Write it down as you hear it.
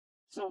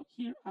So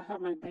here I have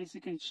my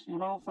basic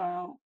HTML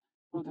file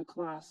with a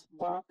class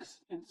box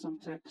and some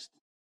text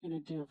in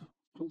a div.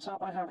 On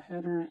top I have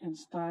header and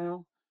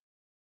style.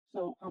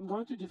 So I'm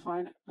going to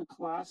define a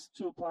class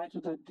to apply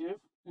to that div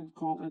and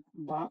call it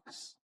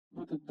box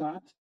with a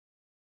dot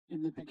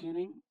in the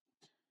beginning.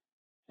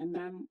 And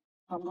then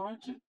I'm going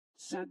to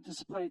set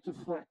display to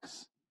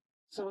flex.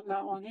 So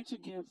now I need to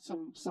give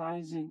some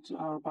sizing to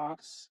our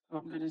box.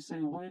 I'm going to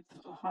say width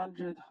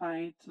 100,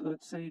 height,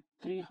 let's say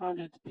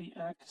 300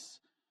 px,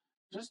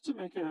 just to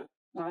make a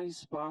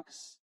nice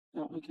box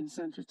that we can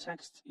center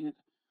text in.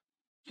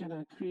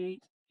 Gonna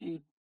create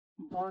a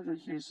border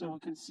here so we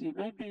can see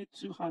maybe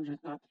 200,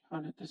 not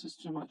 300. This is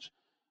too much.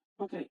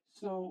 Okay,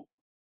 so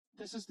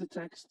this is the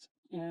text,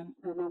 and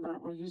remember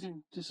we're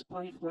using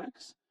display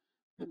flex,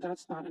 but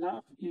that's not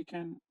enough. You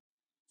can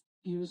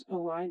use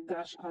align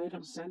dash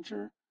item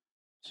center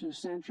to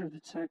center the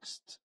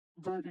text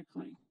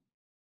vertically,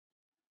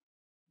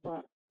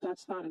 but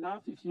that's not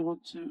enough. If you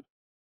want to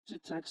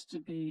text to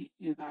be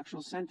in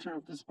actual center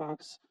of this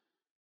box,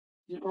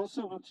 you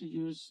also want to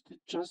use the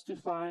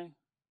justify.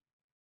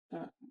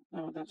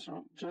 No, that's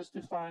wrong.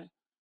 Justify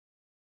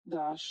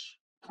dash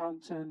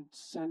content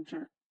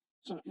center.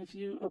 So if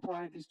you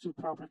apply these two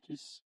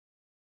properties,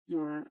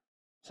 your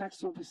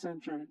text will be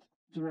centered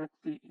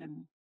directly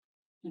in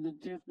the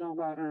div, no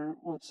matter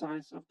what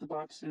size of the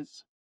box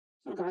is.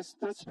 So guys,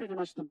 that's pretty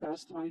much the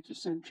best way to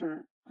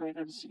center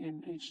items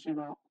in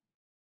HTML.